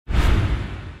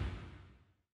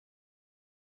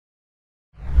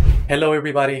Hello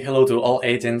everybody, hello to all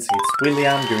agents, it's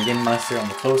William, your game master on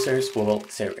the Closers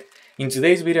World server. In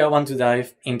today's video I want to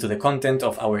dive into the content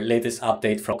of our latest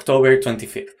update from October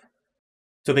 25th.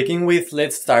 To begin with,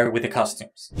 let's start with the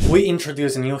costumes. We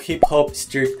introduced a new hip-hop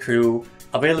street crew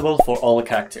available for all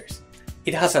characters.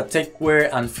 It has a techwear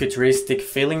and futuristic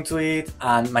feeling to it,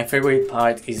 and my favorite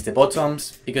part is the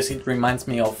bottoms because it reminds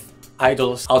me of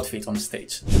Idol's outfit on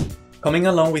stage. Coming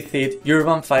along with it,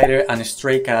 Urban Fighter and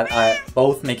Stray Cat are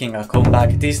both making a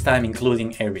comeback, this time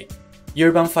including Eri.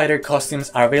 Urban Fighter costumes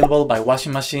are available by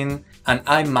Washing Machine, and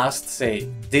I must say,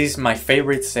 this is my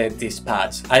favorite set this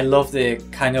patch. I love the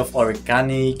kind of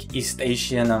organic, East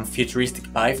Asian and futuristic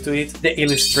vibe to it. The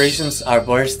illustrations are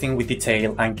bursting with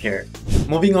detail and care.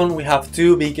 Moving on, we have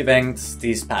two big events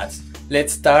this patch.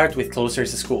 Let's start with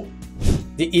Closers School.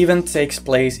 The event takes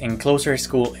place in Closer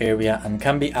School area and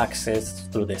can be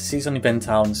accessed through the Season Event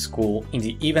Town School in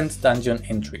the Event Dungeon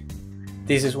entry.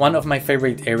 This is one of my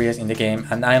favorite areas in the game,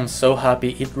 and I am so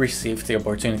happy it received the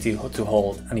opportunity to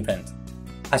hold an event.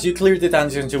 As you clear the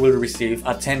dungeons, you will receive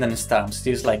attendance stamps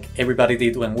just like everybody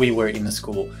did when we were in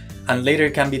school, and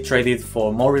later can be traded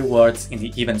for more rewards in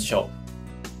the event shop.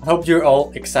 I hope you're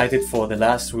all excited for the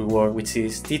last reward, which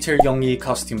is Teacher Youngie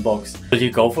costume box. Will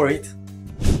you go for it?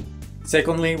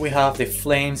 Secondly, we have the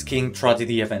Flames King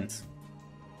Tragedy event.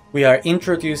 We are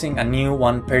introducing a new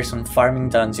one-person farming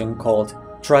dungeon called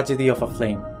Tragedy of a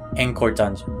Flame Encore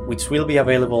Dungeon, which will be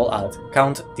available at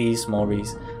Count These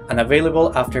Maurice and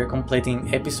available after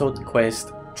completing episode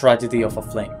quest Tragedy of a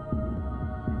Flame.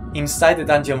 Inside the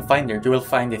Dungeon Finder, you will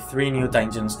find the 3 new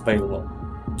dungeons available: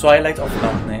 Twilight of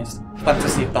Darkness,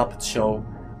 Fantasy Puppet Show,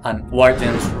 and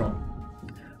Warden's Room.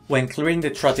 When clearing the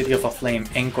Tragedy of a Flame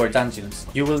Encore dungeons,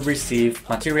 you will receive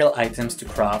material items to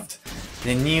craft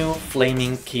the new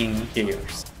Flaming King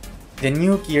gears. The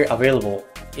new gear available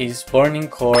is Burning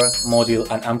Core Module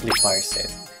and Amplifier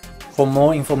set. For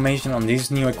more information on this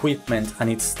new equipment and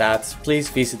its stats, please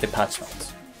visit the patch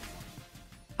notes.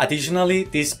 Additionally,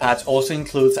 this patch also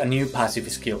includes a new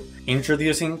passive skill,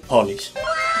 introducing Polish.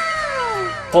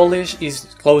 Polish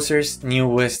is Closer's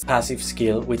newest passive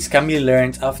skill, which can be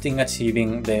learned after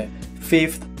achieving the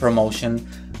 5th promotion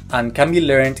and can be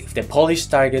learned if the Polish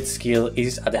target skill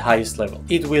is at the highest level.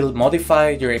 It will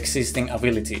modify your existing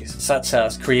abilities, such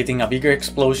as creating a bigger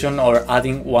explosion or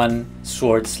adding one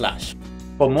sword slash.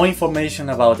 For more information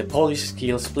about the Polish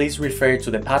skills, please refer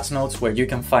to the patch notes where you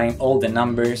can find all the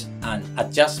numbers and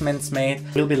adjustments made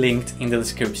will be linked in the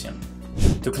description.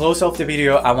 To close off the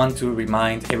video, I want to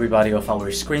remind everybody of our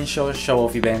screenshot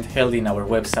show-off event held in our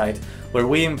website, where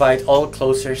we invite all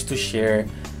closers to share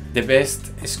the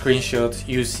best screenshots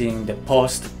using the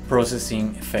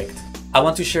post-processing effect. I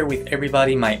want to share with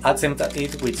everybody my attempt at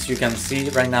it, which you can see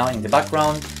right now in the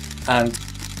background, and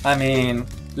I mean,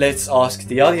 let's ask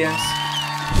the audience.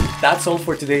 That's all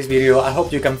for today's video. I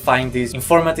hope you can find this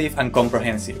informative and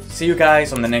comprehensive. See you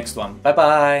guys on the next one. Bye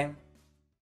bye!